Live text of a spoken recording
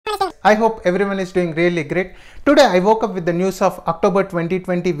I hope everyone is doing really great. Today I woke up with the news of October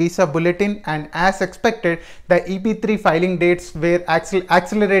 2020 visa bulletin, and as expected the EB3 filing dates were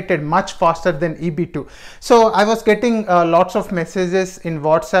accelerated much faster than EB2. So I was getting lots of messages in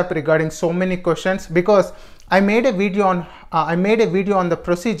WhatsApp regarding so many questions, because I made a video on the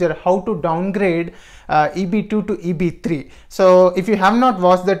procedure how to downgrade EB2 to EB3. So if you have not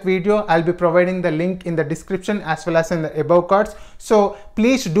watched that video, I'll be providing the link in the description as well as in the above cards. So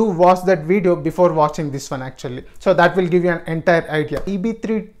please do watch that video before watching this one actually. So that will give you an entire idea.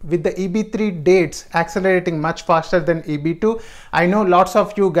 EB3, with the EB3 dates accelerating much faster than EB2, I know lots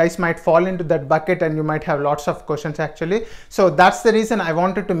of you guys might fall into that bucket and you might have lots of questions actually. So that's the reason I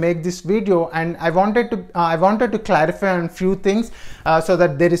wanted to make this video, and I wanted to clarify on few things so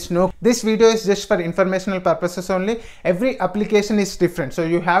that there is no. This video is just for informational purposes only. Every application is different, so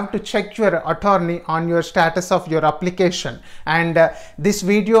you have to check your attorney on your status of your application. And this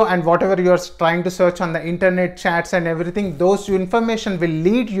video and whatever you are trying to search on the internet, chats and everything, those information will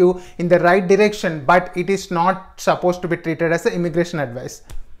lead you in the right direction, but it is not supposed to be treated as an immigration advice.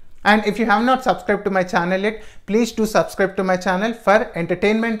 And if you have not subscribed to my channel yet, please do subscribe to my channel for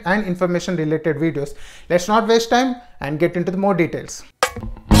entertainment and information related videos. Let's not waste time and get into the more details.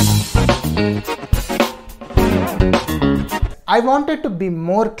 I wanted to be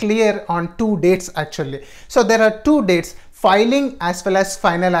more clear on two dates actually. So there are two dates, filing as well as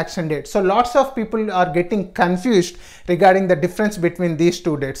final action date. So lots of people are getting confused regarding the difference between these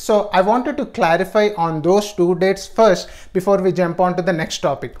two dates. So I wanted to clarify on those two dates first before we jump on to the next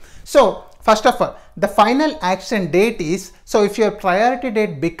topic. So first of all, the final action date is, so if your priority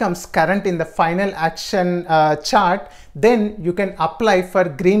date becomes current in the final action chart, then you can apply for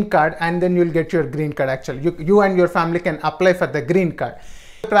green card and then you'll get your green card actually. You and your family can apply for the green card.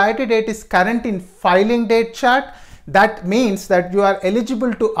 If priority date is current in filing date chart, that means that you are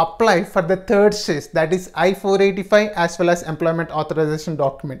eligible to apply for the third stage, that is I-485 as well as employment authorization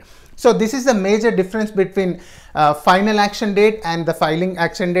document. So this is the major difference between final action date and the filing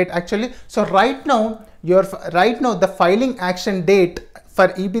action date actually. So right now the filing action date for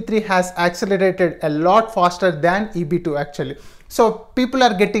EB3 has accelerated a lot faster than EB2 actually. So people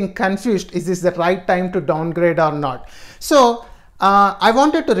are getting confused, is this the right time to downgrade or not? So I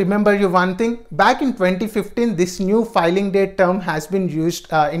wanted to remember you one thing. Back in 2015, this new filing date term has been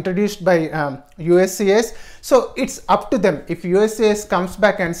introduced by USCIS. So it's up to them. If USCIS comes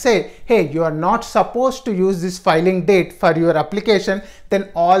back and say, hey, you are not supposed to use this filing date for your application, then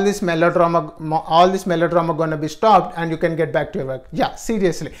all this melodrama gonna be stopped and you can get back to your work. Yeah,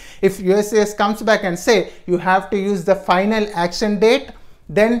 seriously. If USCIS comes back and say you have to use the final action date,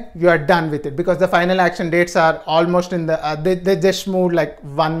 then you are done with it, because the final action dates are almost in the they just moved like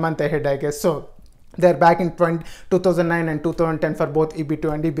 1 month ahead, I guess. So they're back in 2009 and 2010 for both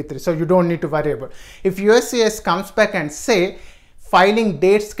EB2 and EB3, so you don't need to worry about it. If USCIS comes back and say filing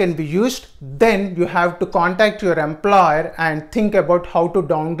dates can be used, then you have to contact your employer and think about how to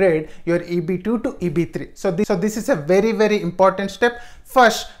downgrade your EB2 to EB3. So this is a very, very important step.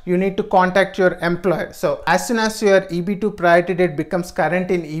 First, you need to contact your employer. So as soon as your EB2 priority date becomes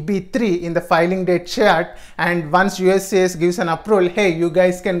current in EB3 in the filing date chart, and once USCIS gives an approval, hey, you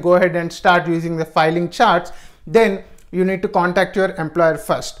guys can go ahead and start using the filing charts, then you need to contact your employer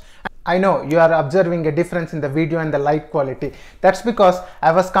first. I know you are observing a difference in the video and the light quality. That's because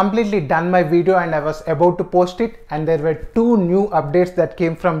I was completely done my video and I was about to post it, and there were two new updates that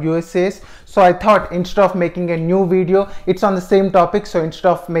came from USCIS. So I thought, instead of making a new video, it's on the same topic, so instead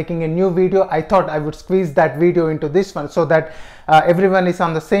of making a new video, I thought I would squeeze that video into this one so that everyone is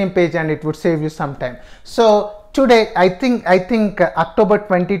on the same page and it would save you some time. So today I think October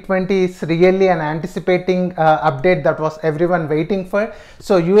 2020 is really an anticipating update that was everyone waiting for.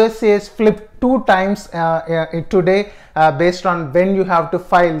 So USCIS flipped 2 times today based on when you have to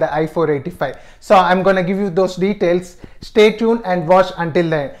file the I-485. So I'm going to give you those details. Stay tuned and watch until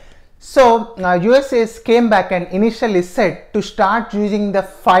the end. So USCIS came back and initially said to start using the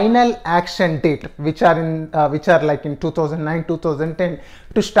final action date, which are like in 2009, 2010,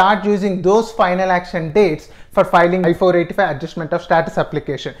 to start using those final action dates for filing I-485 adjustment of status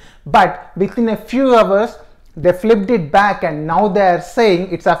application. But within a few hours, they flipped it back, and now they are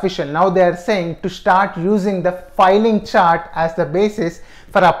saying it's official. Now they are saying to start using the filing chart as the basis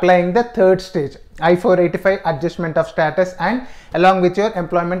for applying the third stage, I-485 adjustment of status, and along with your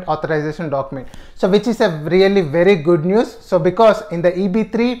employment authorization document. So which is a really very good news. So because in the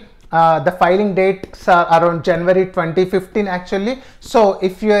EB3 the filing dates are around January 2015 actually. So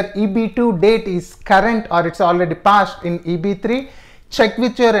if your EB2 date is current or it's already passed in EB3, check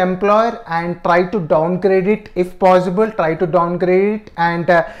with your employer and try to downgrade it if possible. Try to downgrade it, and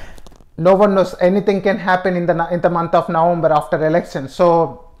no one knows, anything can happen in the month of November after election.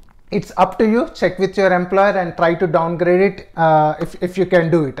 So it's up to you. Check with your employer and try to downgrade it if you can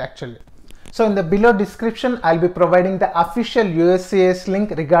do it actually. So in the below description, I'll be providing the official USCIS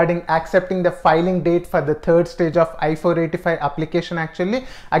link regarding accepting the filing date for the third stage of I-485 application actually.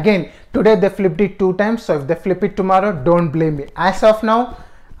 Again, today they flipped it 2 times, so if they flip it tomorrow, don't blame me. As of now,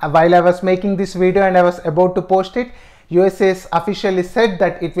 while I was making this video and I was about to post it, USCIS officially said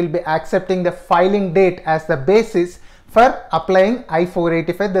that it will be accepting the filing date as the basis for applying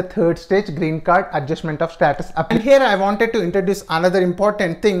I-485, the third stage green card adjustment of status. And here I wanted to introduce another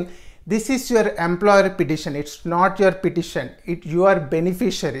important thing. This is your employer petition. It's not your petition. You are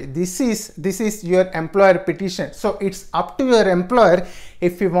beneficiary. This is your employer petition. So it's up to your employer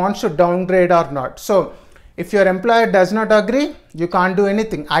if he wants to downgrade or not. So if your employer does not agree, you can't do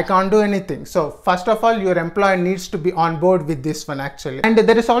anything. I can't do anything. So first of all, your employer needs to be on board with this one actually. And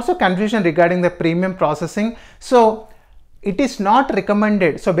there is also confusion regarding the premium processing. So it is not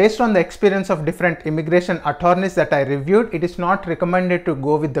recommended. So based on the experience of different immigration attorneys that I reviewed, it is not recommended to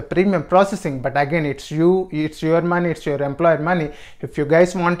go with the premium processing. But again, it's your money, it's your employer money. If you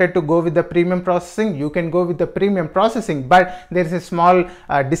guys wanted to go with the premium processing, you can go with the premium processing. But there is a small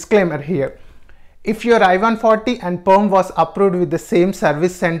disclaimer here. If your I-140 and PERM was approved with the same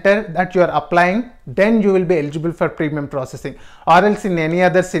service center that you are applying, then you will be eligible for premium processing. Or else in any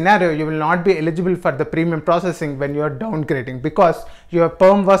other scenario, you will not be eligible for the premium processing when you are downgrading, because your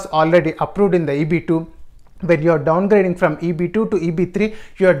PERM was already approved in the EB2. When you are downgrading from EB2 to EB3,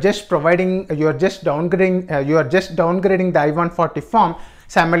 you are just downgrading the I-140 form,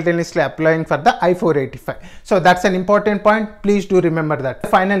 simultaneously applying for the I-485. So that's an important point. Please do remember that. The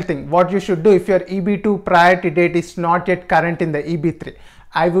final thing, what you should do if your EB2 priority date is not yet current in the EB3,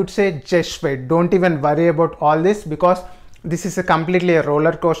 I would say just wait. Don't even worry about all this, because this is completely a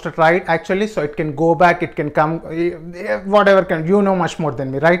roller coaster ride actually. So it can go back, it can come, whatever can, you know much more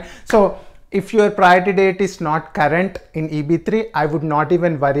than me, right? So if your priority date is not current in EB3, I would not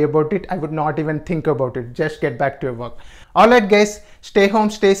even worry about it. I would not even think about it. Just get back to your work. Alright guys, stay home,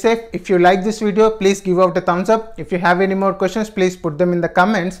 stay safe. If you like this video, please give out a thumbs up. If you have any more questions, please put them in the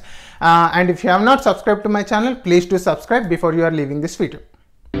comments. And if you have not subscribed to my channel, please do subscribe before you are leaving this video.